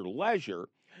course your leisure,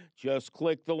 just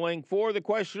click the link for the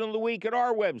question of the week at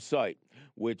our website,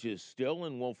 which is still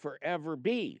and will forever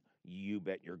be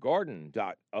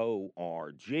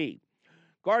youbetyourgarden.org.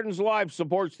 Gardens Alive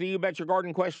supports the You Bet Your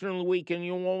Garden question of the week, and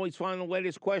you'll always find the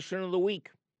latest question of the week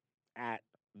at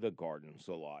the Gardens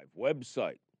Alive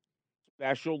website.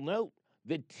 Special note,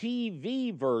 the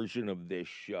TV version of this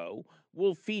show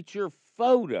will feature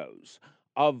photos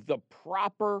of the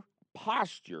proper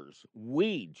postures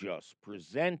we just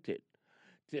presented.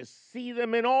 To see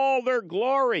them in all their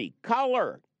glory,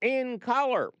 in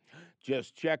color,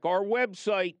 just check our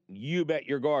website,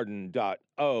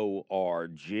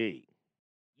 youbetyourgarden.org.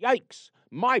 Yikes,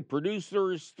 my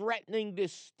producer is threatening to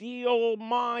steal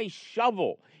my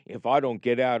shovel if I don't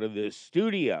get out of this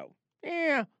studio.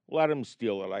 Let him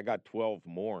steal it. I got 12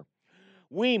 more.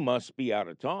 We must be out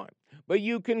of time, but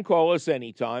you can call us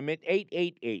anytime at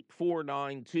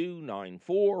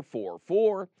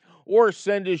 888-492-9444 or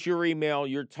send us your email,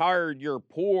 your tired, your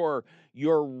poor,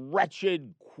 your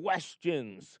wretched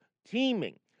questions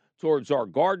teeming towards our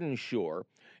garden shore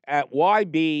at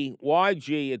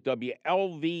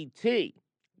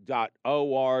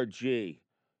YBYG@WLVT.org.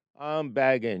 I'm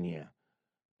begging you,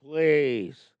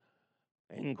 please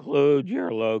include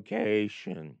your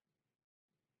location.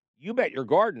 You Bet Your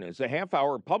Garden is a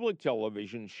half-hour public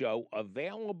television show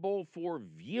available for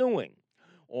viewing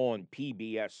on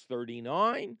PBS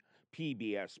 39,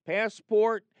 PBS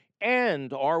Passport,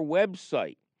 and our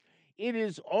website. It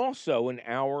is also an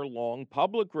hour-long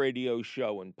public radio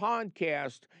show and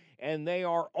podcast, and they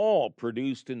are all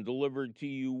produced and delivered to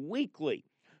you weekly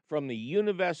from the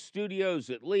Univest studios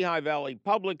at Lehigh Valley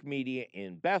Public Media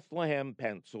in Bethlehem,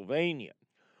 Pennsylvania.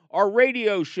 Our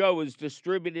radio show is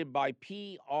distributed by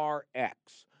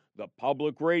PRX, the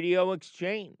Public Radio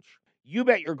Exchange. You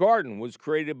Bet Your Garden was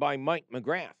created by Mike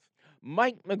McGrath.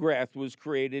 Mike McGrath was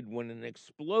created when an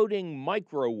exploding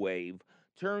microwave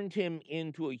turned him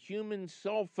into a human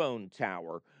cell phone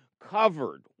tower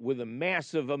covered with a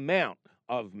massive amount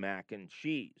of mac and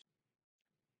cheese.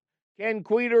 Ken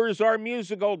Queter is our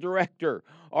musical director.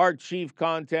 Our chief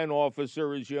content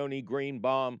officer is Yoni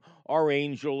Greenbaum. Our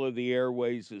angel of the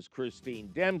airways is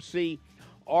Christine Dempsey.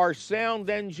 Our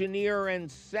sound engineer and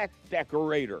set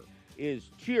decorator is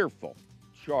cheerful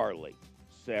Charlie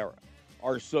Sarah.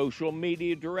 Our social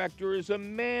media director is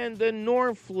Amanda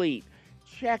Norfleet.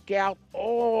 Check out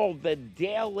all the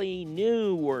daily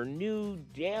new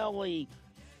daily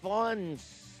fun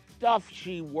stuff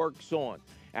she works on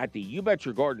at the You Bet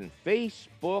Your Garden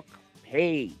Facebook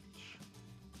page.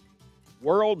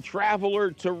 World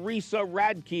traveler Teresa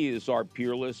Radke is our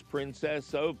peerless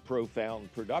princess of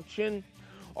profound production.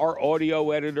 Our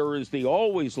audio editor is the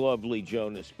always lovely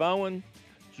Jonas Bowen.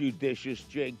 Judicious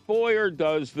Jake Boyer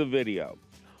does the video.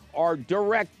 Our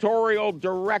directorial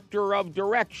director of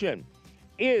direction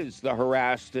is the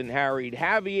harassed and harried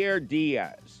Javier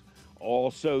Diaz.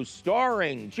 Also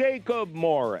starring Jacob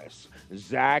Morris,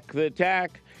 Zach the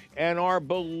Tack, and our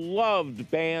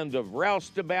beloved band of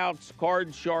roustabouts,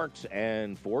 card sharks,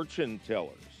 and fortune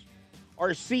tellers.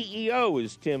 Our CEO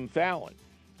is Tim Fallon.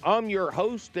 I'm your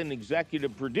host and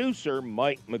executive producer,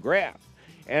 Mike McGrath,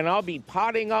 and I'll be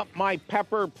potting up my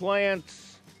pepper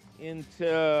plants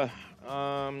into,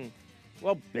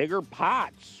 bigger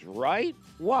pots, right?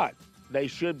 What? They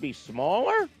should be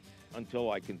smaller?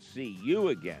 Until I can see you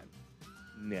again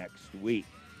next week.